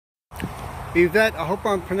Yvette, I hope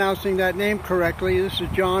I'm pronouncing that name correctly. This is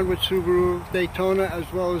John with Subaru Daytona,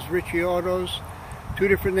 as well as Ritchie Autos. Two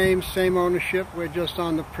different names, same ownership. We're just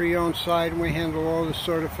on the pre-owned side, and we handle all the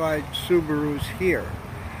certified Subarus here.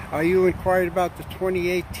 You inquired about the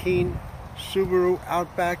 2018 Subaru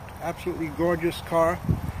Outback, absolutely gorgeous car.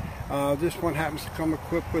 This one happens to come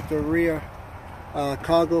equipped with the rear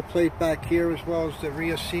cargo plate back here, as well as the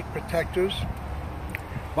rear seat protectors.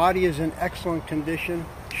 Body is in excellent condition,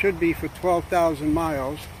 should be for 12,000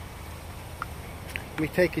 miles. Let me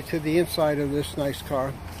take you to the inside of this nice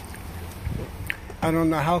car. I don't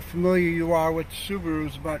know how familiar you are with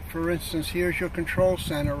Subarus, but for instance, here's your control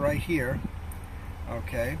center right here.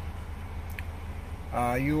 Okay.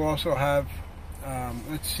 You also have,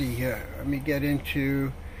 let's see here, let me get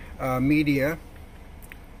into media.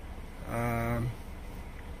 Home.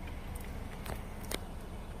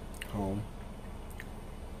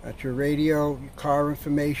 That's your radio, your car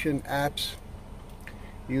information, apps.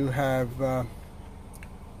 You have a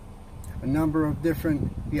number of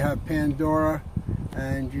different, you have Pandora,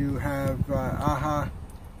 and you have AHA,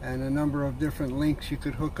 and a number of different links you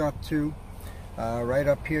could hook up to. Right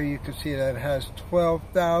up here you can see that it has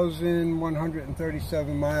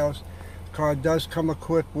 12,137 miles. The car does come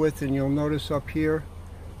equipped with, and you'll notice up here,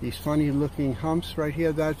 these funny looking humps right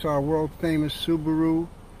here. That's our world famous Subaru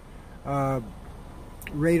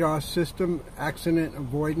radar system, accident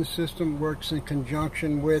avoidance system. Works in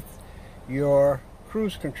conjunction with your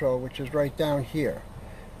cruise control, which is right down here.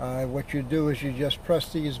 What you do is you just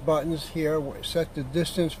press these buttons here, set the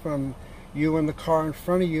distance from you and the car in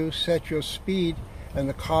front of you, set your speed, and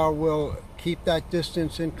the car will keep that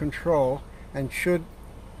distance in control. And should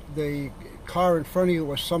the car in front of you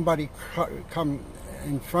or somebody come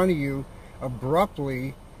in front of you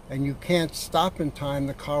abruptly and you can't stop in time,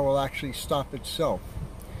 the car will actually stop itself.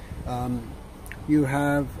 You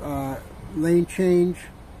have lane change,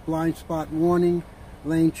 blind spot warning,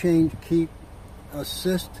 lane change keep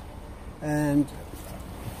assist, and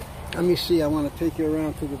let me see, I want to take you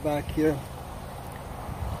around to the back here.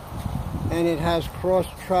 And it has cross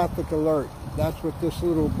traffic alert. That's what this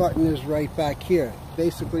little button is right back here.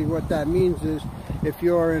 Basically what that means is if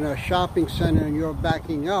you're in a shopping center and you're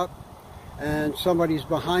backing up and somebody's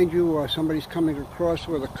behind you or somebody's coming across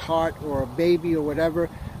with a cart or a baby or whatever,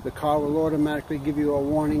 the car will automatically give you a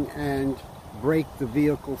warning and brake the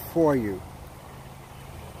vehicle for you.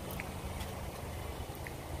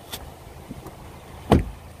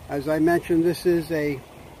 As I mentioned, this is a,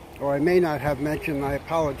 or I may not have mentioned, I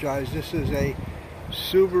apologize, this is a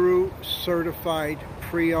Subaru certified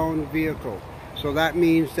pre-owned vehicle. So that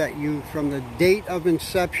means that you, from the date of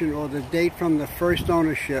inception or the date from the first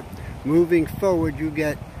ownership, moving forward, you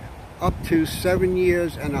get up to 7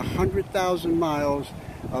 years and 100,000 miles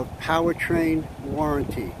of powertrain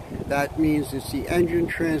warranty. That means it's the engine,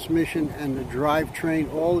 transmission, and the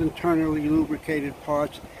drivetrain, all internally lubricated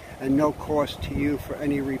parts, and no cost to you for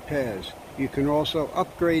any repairs. You can also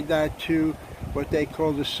upgrade that to what they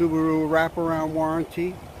call the Subaru wraparound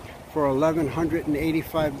warranty for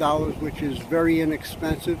 $1,185, which is very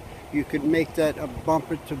inexpensive. You could make that a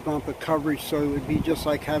bumper-to-bumper coverage, so it would be just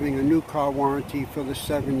like having a new car warranty for the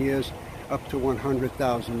 7 years up to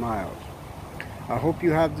 100,000 miles. I hope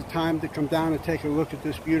you have the time to come down and take a look at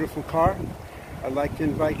this beautiful car. I'd like to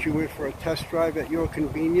invite you in for a test drive at your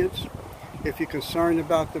convenience. If you're concerned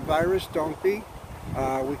about the virus, don't be.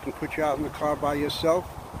 We can put you out in the car by yourself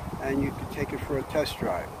and you can take it for a test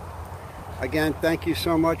drive. Again, thank you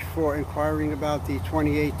so much for inquiring about the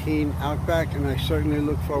 2018 Outback, and I certainly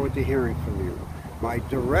look forward to hearing from you. My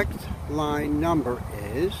direct line number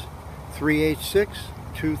is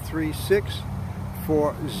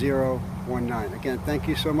 386-236-4019. Again, thank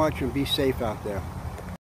you so much and be safe out there.